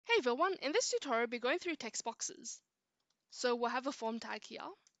everyone, in this tutorial we'll be going through text boxes. So we'll have a form tag here.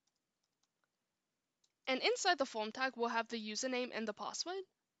 And inside the form tag we'll have the username and the password.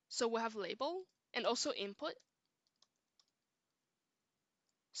 So we'll have label and also input.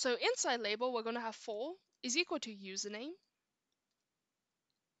 So inside label we're going to have for is equal to username.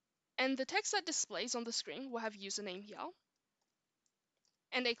 And the text that displays on the screen will have username here.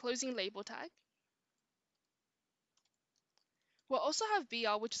 And a closing label tag. We'll also have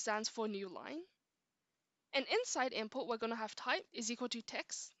BR, which stands for new line. And inside input, we're going to have type is equal to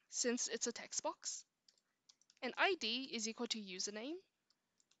text, since it's a text box. And ID is equal to username.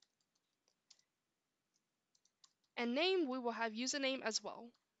 And name, we will have username as well.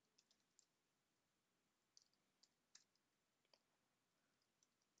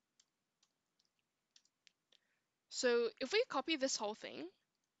 So if we copy this whole thing,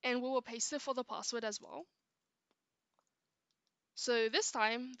 and we will paste it for the password as well. So this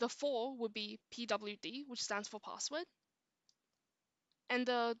time, the for would be PWD, which stands for password. And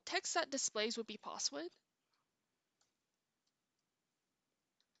the text that displays would be password.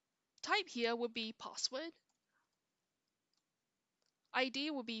 Type here would be password. ID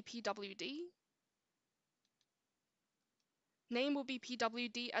will be PWD. Name will be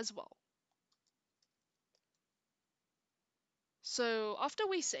PWD as well. So after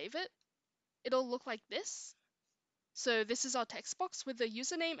we save it, it'll look like this. So this is our text box with the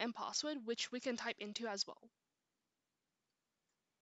username and password, which we can type into as well.